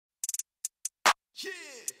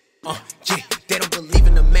Yeah, they don't believe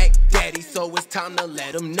in the Mac Daddy, so it's time to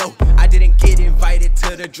let them know. I didn't get invited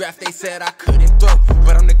to the draft, they said I couldn't throw.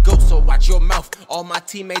 But I'm the GOAT, so watch your mouth. All my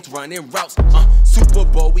teammates running routes. Super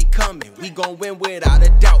Bowl, we coming, we gon' win without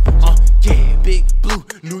a doubt. Yeah, Big Blue,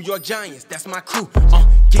 New York Giants, that's my crew.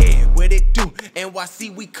 Yeah, what it do?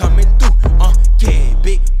 NYC, we coming through. Yeah,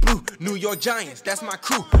 Big Blue, New York Giants, that's my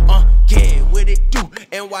crew. Yeah, what it do?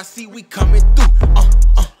 NYC, we coming through.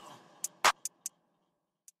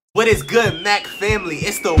 What is good, Mac family?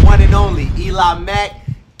 It's the one and only Eli Mack,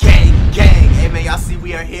 gang. Hey man, y'all see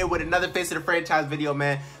we are here with another Face of the Franchise video,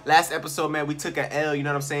 man. Last episode, man, we took a L, you know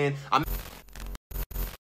what I'm saying? I'm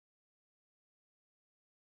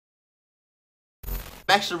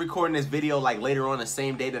actually recording this video like later on the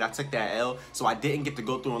same day that I took that L, so I didn't get to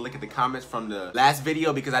go through and look at the comments from the last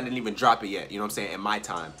video because I didn't even drop it yet, you know what I'm saying, in my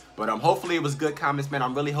time. But hopefully it was good comments, man.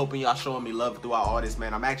 I'm really hoping y'all showing me love throughout all this,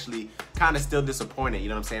 man. I'm actually kind of still disappointed, you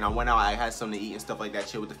know what I'm saying. I went out, I had something to eat and stuff like that,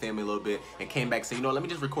 chill with the family a little bit, and came back and said, you know, let me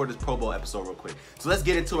just record this Pro Bowl episode real quick. So let's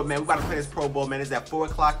get into it, man. We about to play this Pro Bowl, man. It's at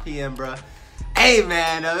 4:00 p.m., bro. Hey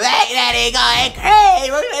man, the Mac Daddy going crazy.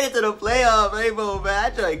 We're headed to the playoff, rainbow, man.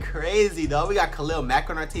 I joined crazy, dog. We got Khalil Mack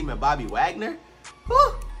on our team and Bobby Wagner.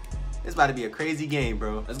 Whew. It's about to be a crazy game,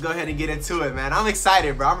 bro. Let's go ahead and get into it, man. I'm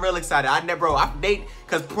excited, bro. I'm real excited.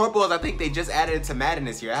 Because Pro Bowls, I think they just added it to Madden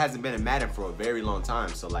this year. It hasn't been in Madden for a very long time.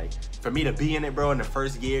 So, like, for me to be in it, bro, in the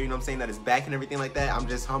first year, you know what I'm saying, that it's back and everything like that, I'm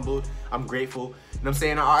just humbled. I'm grateful. You know what I'm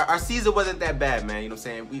saying? Our season wasn't that bad, man. You know what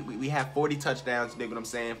I'm saying? We have 40 touchdowns, you dig what I'm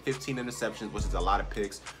saying? 15 interceptions, which is a lot of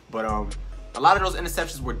picks. But, a lot of those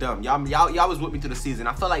interceptions were dumb. Y'all was with me through the season.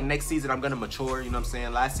 I feel like next season I'm gonna mature, you know what I'm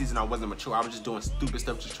saying? Last season I wasn't mature. I was just doing stupid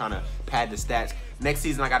stuff, just trying to pad the stats. Next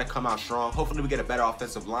season I gotta come out strong. Hopefully we get a better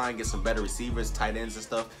offensive line, get some better receivers, tight ends and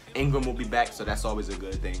stuff. Ingram will be back, so that's always a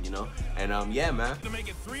good thing, you know? And yeah, man. To make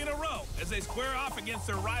it 3 in a row as they square off against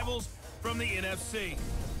their rivals from the NFC.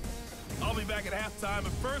 I'll be back at halftime,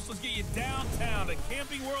 but first let's get you downtown to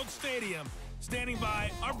Camping World Stadium. Standing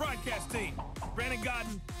by our broadcast team, Brandon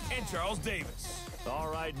Godden and Charles Davis. All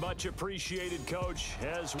right, much appreciated, Coach,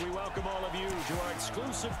 as we welcome all of you to our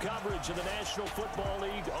exclusive coverage of the National Football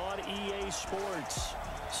League on EA Sports.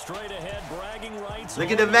 Straight ahead, bragging rights.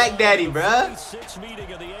 Look at the Mac Daddy, bruh. 6th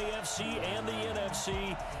meeting of the AFC and the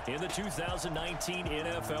NFC in the 2019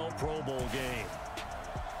 NFL Pro Bowl game.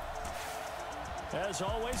 As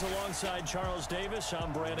always, alongside Charles Davis,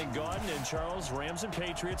 I'm Brandon Godden. And Charles, Rams and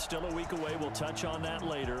Patriots still a week away. We'll touch on that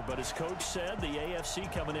later. But as Coach said, the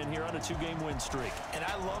AFC coming in here on a 2-game win streak. And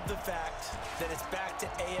I love the fact that it's back to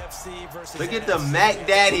AFC versus Look at NFC. the Mac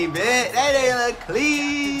Daddy, man. That ain't look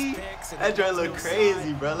clean. That joint look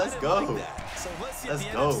crazy, bro. Let's go. So let's see Let's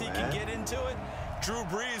if the go, NFC man. can get into it. Drew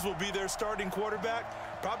Brees will be their starting quarterback.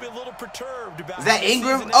 Probably a little perturbed about. Is that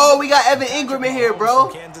Ingram? Oh, we got Evan Ingram in here,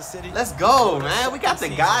 bro. Let's go, man. We got the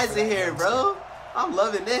guys in here, bro. I'm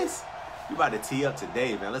loving this. We about to tee up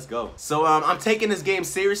today, man. Let's go. So I'm taking this game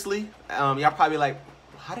seriously. Y'all probably like,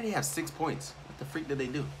 how did they have 6 points? What the freak did they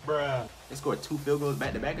do? Bruh. They scored 2 field goals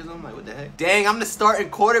back to back or something? Like, what the heck? Dang, I'm the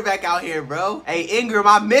starting quarterback out here, bro. Hey, Ingram,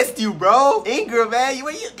 I missed you, bro. Ingram, man. Damn,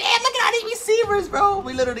 look at all these receivers, bro.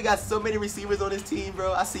 We literally got so many receivers on this team,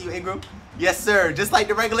 bro. I see you, Ingram. Yes, sir. Just like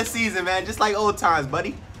the regular season, man. Just like old times,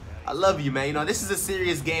 buddy. I love you, man. You know, this is a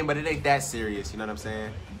serious game, but it ain't that serious. You know what I'm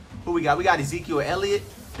saying? Who we got? We got Ezekiel Elliott.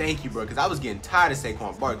 Thank you, bro, because I was getting tired of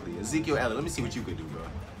Saquon Barkley. Ezekiel Elliott. Let me see what you could do, bro.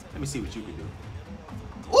 Let me see what you could do.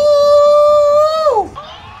 Ooh!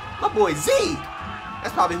 My boy Zeke.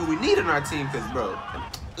 That's probably who we need on our team, because, bro,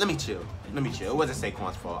 let me chill. Let me chill. It wasn't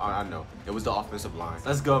Saquon's fault. I know. It was the offensive line.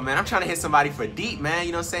 Let's go, man. I'm trying to hit somebody for deep, man.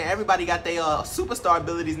 You know what I'm saying? Everybody got their superstar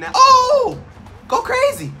abilities now. Oh! Go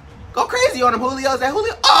crazy. Go crazy on him, Julio. Is that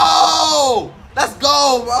Julio? Oh! Let's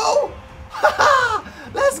go, bro.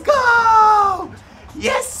 Let's go.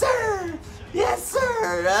 Yes, sir. Yes,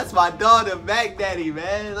 sir. That's my dog, the Mac Daddy,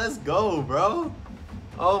 man. Let's go, bro.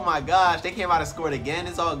 Oh, my gosh. They came out and scored again.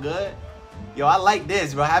 It's all good. Yo, I like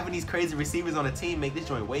this, bro. Having these crazy receivers on the team make this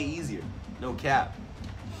joint way easier. No cap.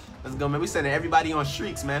 Let's go, man. We sending everybody on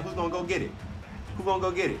streaks, man. Who's gonna go get it? Who gonna go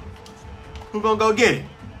get it? Who gonna go get it?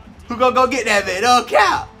 Who gonna go get that, man? No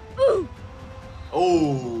cap.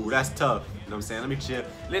 Oh, that's tough. You know what I'm saying? Let me chill.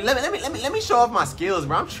 Let me show off my skills,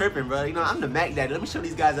 bro. I'm tripping, bro. You know, I'm the Mac Daddy. Let me show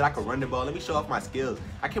these guys that I can run the ball. Let me show off my skills.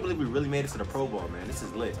 I can't believe we really made it to the Pro Bowl, man. This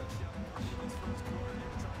is lit.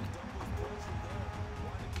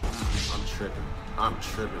 I'm tripping. I'm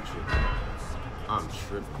tripping.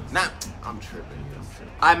 Nah, I'm tripping.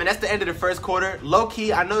 All right, man, that's the end of the first quarter.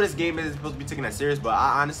 Low-key, I know this game isn't supposed to be taken that serious, but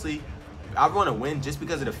I honestly, to win just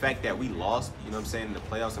because of the fact that we lost, you know what I'm saying, in the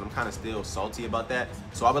playoffs, and I'm kind of still salty about that.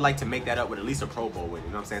 So I would like to make that up with at least a Pro Bowl win, you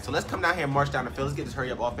know what I'm saying? So let's come down here and march down the field. Let's get this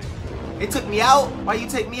hurry up offense. It took me out. Why you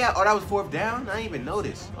take me out? Oh, that was 4th down? I didn't even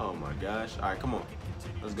notice. Oh my gosh. All right, come on.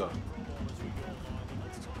 Let's go.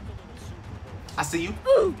 I see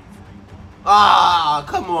you. Ah,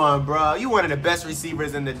 come on, bro. You one of the best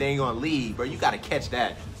receivers in the dang on league, bro. You gotta catch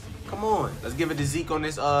that. Come on. Let's give it to Zeke on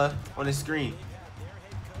this screen.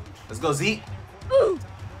 Let's go, Zeke.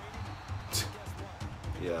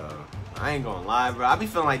 Yo, I ain't gonna lie, bro. I be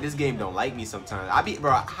feeling like this game don't like me sometimes. I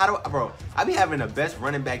be having the best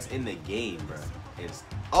running backs in the game, bro.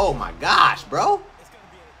 Oh my gosh, bro.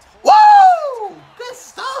 Woo! Good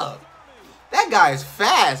stuff. That guy is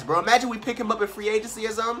fast, bro. Imagine we pick him up in free agency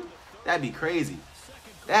or something. That'd be crazy.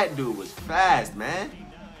 That dude was fast, man.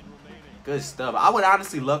 Good stuff. I would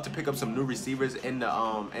honestly love to pick up some new receivers in the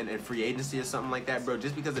in free agency or something like that, bro.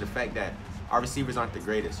 Just because of the fact that our receivers aren't the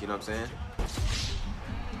greatest. You know what I'm saying?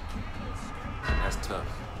 That's tough.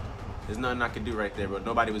 There's nothing I could do right there, bro.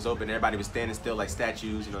 Nobody was open. Everybody was standing still like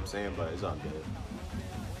statues. You know what I'm saying? But it's all good.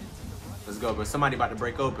 Let's go, bro. Somebody about to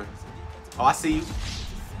break open. Oh, I see you.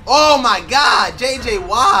 Oh my God, J.J.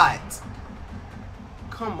 Watt.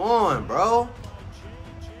 Come on, bro.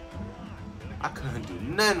 I couldn't do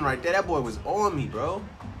nothing right there. That boy was on me, bro.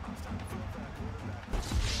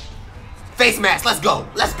 Face mask. Let's go.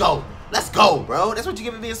 Let's go. Let's go, bro. That's what you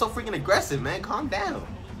get for being so freaking aggressive, man. Calm down.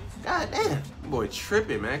 God damn. Boy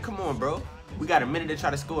tripping, man. Come on, bro. We got a minute to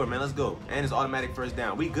try to score, man. Let's go. And it's automatic 1st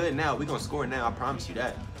down. We good now. We gonna score now. I promise you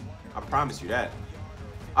that. I promise you that.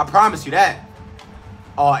 I promise you that.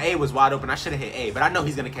 Oh, A was wide open. I should have hit A, but I know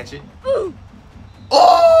he's gonna catch it.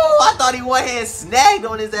 Oh, I thought he one-hand snagged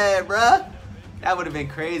on his ass, bruh. That would have been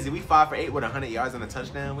crazy. We 5 for 8 with 100 yards and a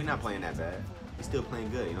touchdown. We're not playing that bad. We're still playing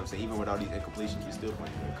good, you know what I'm saying? Even with all these incompletions, we're still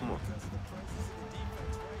playing good. Come on.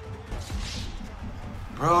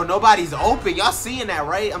 Bro, nobody's open. Y'all seeing that,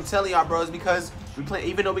 right? I'm telling y'all, bro, it's because we play.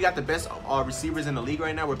 Even though we got the best receivers in the league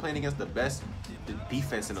right now, we're playing against the best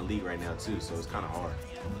defense in the league right now, too. So it's kind of hard.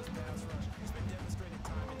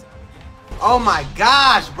 Oh my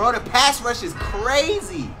gosh, bro, the pass rush is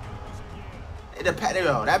crazy. That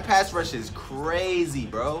pass rush is crazy,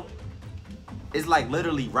 bro. It's like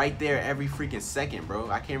literally right there every freaking second, bro.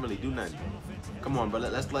 I can't really do nothing. Come on, bro.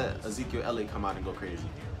 Let's let Ezekiel Elliott come out and go crazy.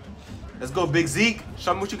 Let's go, Big Zeke.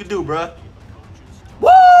 Show me what you can do, bro.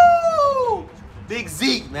 Woo! Big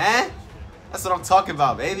Zeke, man. That's what I'm talking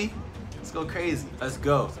about, baby. Let's go crazy. Let's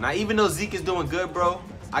go. Now, even though Zeke is doing good, bro,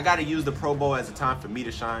 I got to use the Pro Bowl as a time for me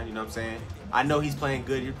to shine, you know what I'm saying? I know he's playing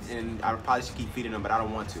good, and I probably should keep feeding him, but I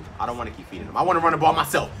don't want to. I don't want to keep feeding him. I want to run the ball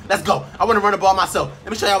myself. Let's go. I want to run the ball myself.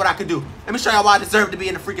 Let me show y'all what I can do. Let me show y'all why I deserve to be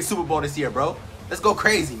in the freaking Super Bowl this year, bro. Let's go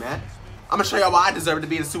crazy, man. I'm going to show y'all why I deserve to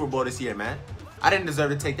be in the Super Bowl this year, man. I didn't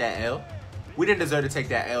deserve to take that L. We didn't deserve to take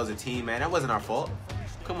that L as a team, man. That wasn't our fault.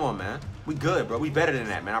 Come on, man. We good, bro. We better than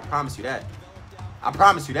that, man. I promise you that. I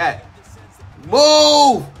promise you that.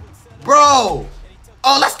 Move! Bro!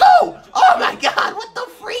 Oh, let's go! Oh, my God. What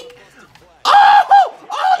the freak? Oh!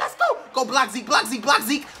 Oh, let's go! Go block Zeke, block Zeke, block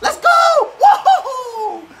Zeke. Let's go!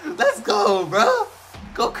 Whoa! Let's go, bro.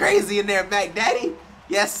 Go crazy in there, Mac Daddy.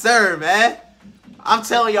 Yes, sir, man. I'm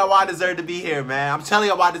telling y'all why I deserve to be here, man. I'm telling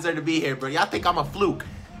y'all why I deserve to be here, bro. Y'all think I'm a fluke.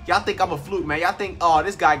 Y'all think I'm a fluke, man. Y'all think, oh,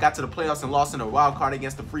 this guy got to the playoffs and lost in a wild card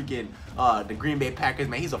against the freaking the Green Bay Packers,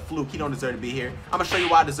 man. He's a fluke. He don't deserve to be here. I'm going to show you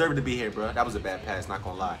why I deserve to be here, bro. That was a bad pass, not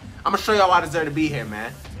going to lie. I'm going to show y'all why I deserve to be here,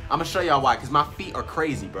 man. I'm going to show y'all why, because my feet are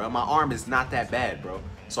crazy, bro. My arm is not that bad, bro.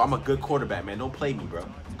 So I'm a good quarterback, man. Don't play me, bro.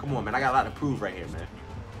 Come on, man. I got a lot to prove right here, man.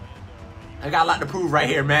 I got a lot to prove right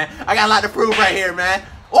here, man. I got a lot to prove right here, man.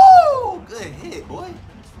 Ooh, good hit, boy.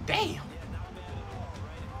 Damn.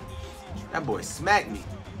 That boy smacked me.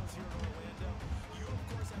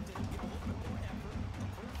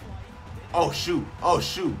 Oh, shoot. Oh,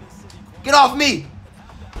 shoot. Get off me.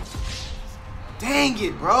 Dang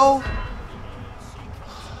it, bro.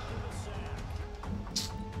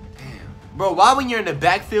 Damn. Bro, why when you're in the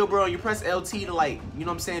backfield, bro, you press LT to, like, you know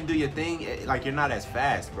what I'm saying, do your thing, like, you're not as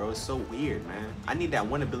fast, bro. It's so weird, man. I need that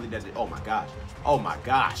one ability that, oh, my gosh. Oh, my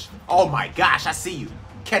gosh. Oh, my gosh. I see you.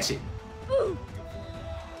 Catch it. Woo.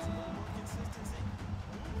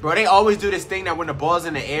 Bro, they always do this thing that when the ball's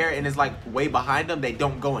in the air and it's like way behind them, they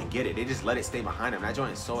don't go and get it. They just let it stay behind them. That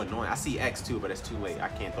joint is so annoying. I see X too, but it's too late. I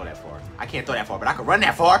can't throw that far. I can't throw that far, but I can run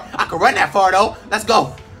that far. I can run that far, though. Let's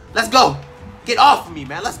go. Let's go. Get off of me,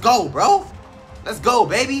 man. Let's go, bro. Let's go,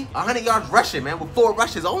 baby. 100 yards rushing, man, with 4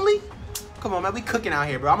 rushes only. Come on, man. We cooking out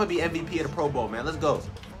here, bro. I'm going to be MVP of the Pro Bowl, man. Let's go.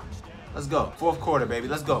 Let's go. Fourth quarter, baby.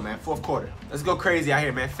 Let's go, man. Fourth quarter. Let's go crazy out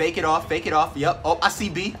here, man. Fake it off. Fake it off. Yep. Oh, I see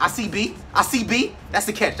B. I see B. I see B. That's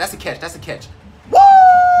the catch. That's the catch. That's the catch.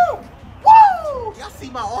 Woo! Woo! Y'all see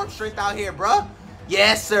my arm strength out here, bruh?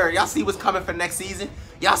 Yes, sir. Y'all see what's coming for next season?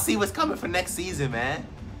 Y'all see what's coming for next season, man.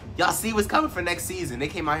 Y'all see what's coming for next season. They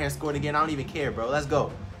came out here and scored again. I don't even care, bro. Let's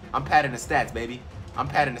go. I'm padding the stats, baby. I'm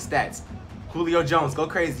padding the stats. Julio Jones, go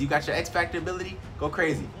crazy. You got your X Factor ability? Go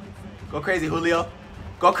crazy. Go crazy, Julio.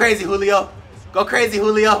 Go crazy, Julio. Go crazy,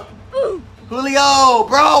 Julio. Julio,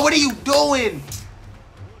 bro, what are you doing?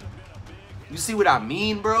 You see what I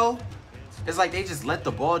mean, bro? It's like they just let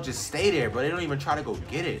the ball just stay there, bro. They don't even try to go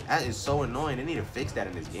get it. That is so annoying. They need to fix that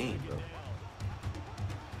in this game, bro.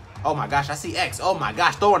 Oh my gosh, I see X. Oh my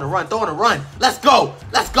gosh, throw on the run, throw on the run. Let's go.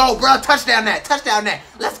 Let's go, bro. Touchdown that, touchdown that.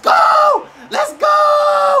 Let's go. Let's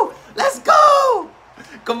go. Let's go.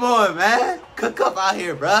 Come on, man. Cook up out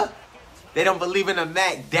here, bro. They don't believe in the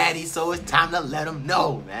Mac Daddy, so it's time to let them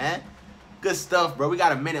know, man. Good stuff, bro. We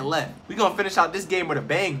got a minute left. We gonna finish out this game with a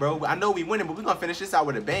bang, bro. I know we winning, but we gonna finish this out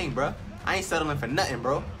with a bang, bro. I ain't settling for nothing,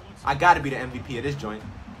 bro. I gotta be the MVP of this joint.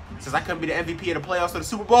 Since I couldn't be the MVP of the playoffs or the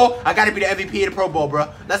Super Bowl, I gotta be the MVP of the Pro Bowl, bro.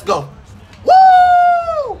 Let's go.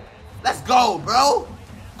 Woo! Let's go, bro.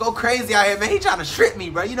 Go crazy out here, man. He trying to strip me,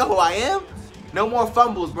 bro. You know who I am. No more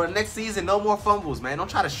fumbles, bro. Next season, no more fumbles, man. Don't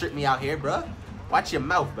try to strip me out here, bro. Watch your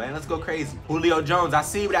mouth, man. Let's go crazy. Julio Jones, I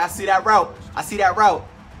see that. I see that route. I see that route.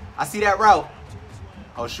 I see that route.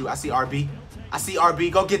 Oh, shoot. I see RB. I see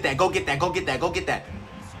RB. Go get that. Go get that. Go get that. Go get that.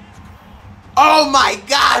 Oh, my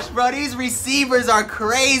gosh, bro. These receivers are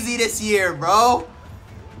crazy this year, bro.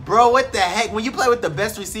 Bro, what the heck? When you play with the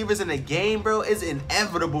best receivers in the game, bro, it's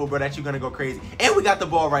inevitable, bro, that you're going to go crazy. And we got the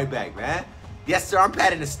ball right back, man. Yes, sir. I'm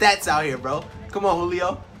padding the stats out here, bro. Come on,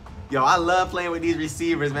 Julio. Yo, I love playing with these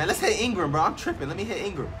receivers, man. Let's hit Ingram, bro. I'm tripping. Let me hit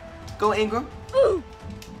Ingram. Go, Ingram. Ooh.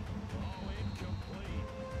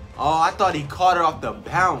 Oh, I thought he caught it off the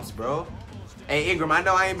bounce, bro. Hey, Ingram, I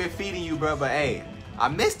know I ain't been feeding you, bro, but hey, I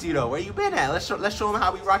missed you, though. Where you been at? Let's show him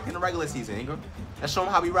how we rocked in the regular season, Ingram. Let's show him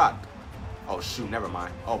how we rocked. Oh, shoot. Never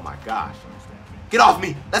mind. Oh, my gosh. Get off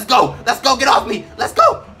me. Let's go. Let's go. Get off me. Let's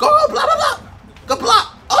go. Go. Blah, blah, blah. Go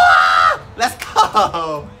block. Ah! Let's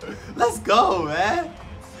go. Let's go, man.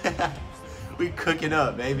 We cooking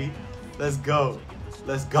up, baby. Let's go.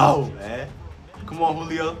 Let's go, man. Come on,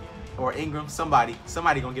 Julio. Or Ingram. Somebody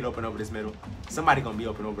gonna get open over this middle. Somebody gonna be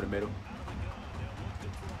open over the middle.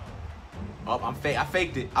 Oh, I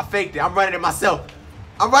faked it. I faked it. I'm running it myself.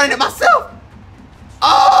 I'm running it myself.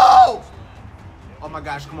 Oh! Oh my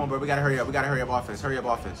gosh, come on, bro. We gotta hurry up. We gotta hurry up offense. Hurry up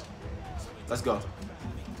offense. Let's go.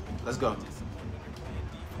 Let's go.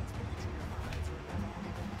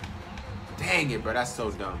 Dang it, bro. That's so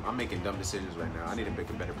dumb. I'm making dumb decisions right now. I need to make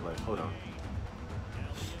a better play. Hold on.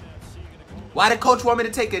 Why did coach want me to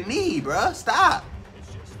take a knee, bro? Stop.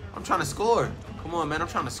 I'm trying to score. Come on, man. I'm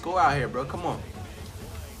trying to score out here, bro. Come on.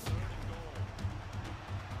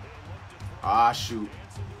 Ah, shoot.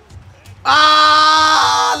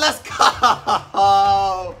 Ah, let's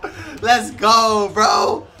go. Let's go,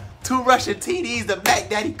 bro. 2 rushing TDs. The Mac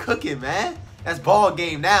Daddy cooking, man. That's ball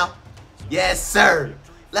game now. Yes, sir.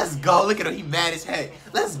 Let's go. Look at him. He mad as heck.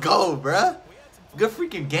 Let's go, bruh. Good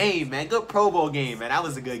freaking game, man. Good Pro Bowl game, man. That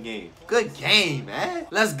was a good game. Good game, man.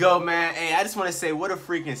 Let's go, man. Hey, I just want to say, what a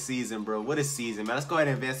freaking season, bro. What a season, man. Let's go ahead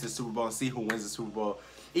and advance to the Super Bowl and see who wins the Super Bowl.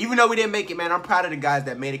 Even though we didn't make it, man, I'm proud of the guys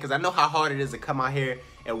that made it because I know how hard it is to come out here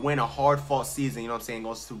and win a hard-fought season, you know what I'm saying,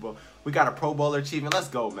 go to the Super Bowl. We got a Pro Bowler achievement. Let's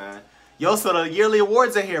go, man. Yo, so the yearly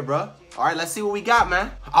awards are here, bro. All right, let's see what we got,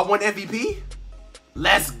 man. I won MVP.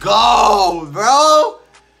 Let's go, bro.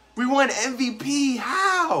 We won MVP.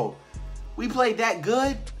 How? We played that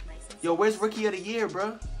good? Yo, where's Rookie of the Year,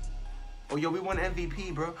 bro? Oh, yo, we won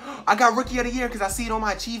MVP, bro. I got Rookie of the Year because I see it on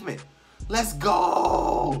my achievement. Let's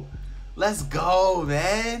go. Let's go,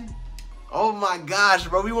 man. Oh, my gosh,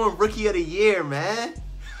 bro. We won Rookie of the Year, man.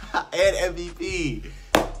 And MVP.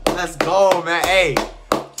 Let's go, man. Hey.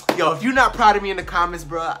 Yo, if you're not proud of me in the comments,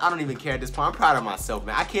 bro, I don't even care at this point. I'm proud of myself,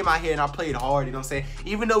 man. I came out here and I played hard, you know what I'm saying?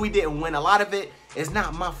 Even though we didn't win, a lot of it is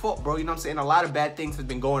not my fault, bro. You know what I'm saying? A lot of bad things have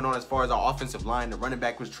been going on as far as our offensive line. The running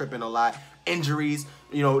back was tripping a lot. Injuries,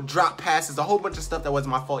 you know, drop passes, a whole bunch of stuff that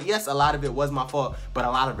wasn't my fault. Yes, a lot of it was my fault, but a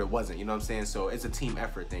lot of it wasn't, you know what I'm saying? So it's a team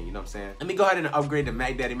effort thing, you know what I'm saying? Let me go ahead and upgrade the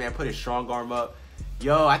Mac Daddy, man. Put his strong arm up.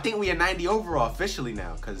 Yo, I think we are 90 overall officially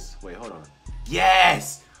now, because, wait, hold on.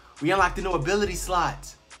 Yes! We unlocked the new ability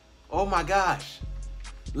slots. Oh my gosh.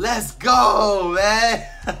 Let's go, man.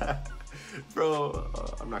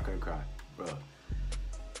 Bro, I'm not gonna cry, bro.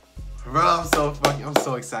 Bro, I'm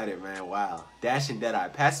so excited, man. Wow. Dash and Deadeye.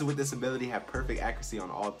 Passers with this ability have perfect accuracy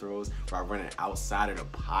on all throws while running outside of the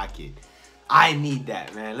pocket. I need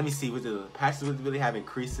that, man. Let me see. With the passers with the ability have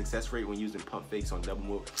increased success rate when using pump fakes on double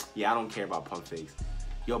move. Yeah, I don't care about pump fakes.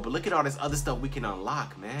 Yo, but look at all this other stuff we can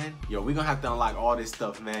unlock, man. Yo, we gonna have to unlock all this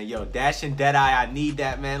stuff, man. Yo, Dash and Deadeye, I need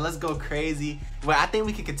that, man. Let's go crazy. But I think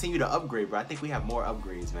we can continue to upgrade, bro. I think we have more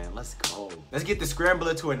upgrades, man. Let's go. Let's get the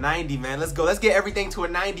Scrambler to a 90, man. Let's go. Let's get everything to a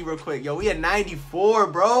 90 real quick. Yo, we at 94,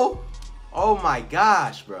 bro. Oh my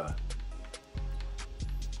gosh, bro.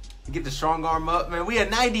 Get the strong arm up, man. We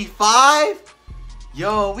at 95.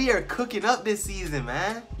 Yo, we are cooking up this season,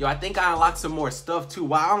 man. Yo, I think I unlocked some more stuff too.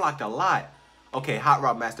 Wow, I unlocked a lot. Okay, Hot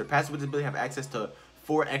Route Master. Passers with this ability have access to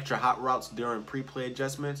 4 extra hot routes during pre-play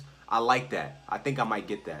adjustments. I like that. I think I might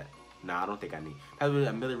get that. Nah, I don't think I need. Passers with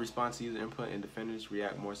ability response to user input and defenders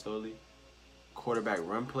react more slowly. Quarterback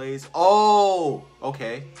run plays. Oh,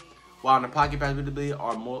 okay. While in the pocket, passers with ability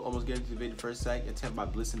are almost getting to evade the first sack attempt by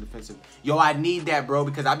blitzing defensive. Yo, I need that, bro,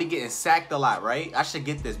 because I be getting sacked a lot, right? I should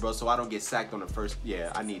get this, bro, so I don't get sacked on the first.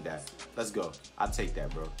 Yeah, I need that. Let's go. I'll take that,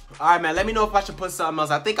 bro. All right, man. Let me know if I should put something else.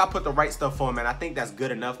 I think I put the right stuff on, man. I think that's good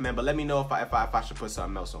enough, man. But let me know if I should put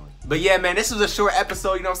something else on. But yeah, man, this was a short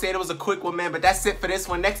episode. You know what I'm saying? It was a quick one, man. But that's it for this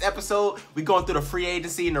one. Next episode, we going through the free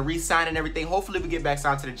agency and the re-sign and everything. Hopefully, we get back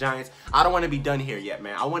signed to the Giants. I don't want to be done here yet,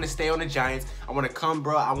 man. I want to stay on the Giants. I want to come,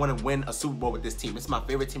 bro. I want to win a Super Bowl with this team. It's my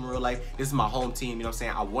favorite team in real life. This is my home team. You know what I'm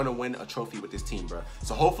saying? I want to win a trophy with this team, bro.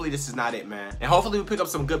 So hopefully this is not it, man. And hopefully we pick up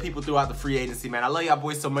some good people throughout the free agency, man. I love y'all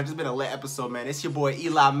boys so much. It's been a lit episode, man. It's your boy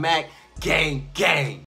Eli Mack. Gang, gang.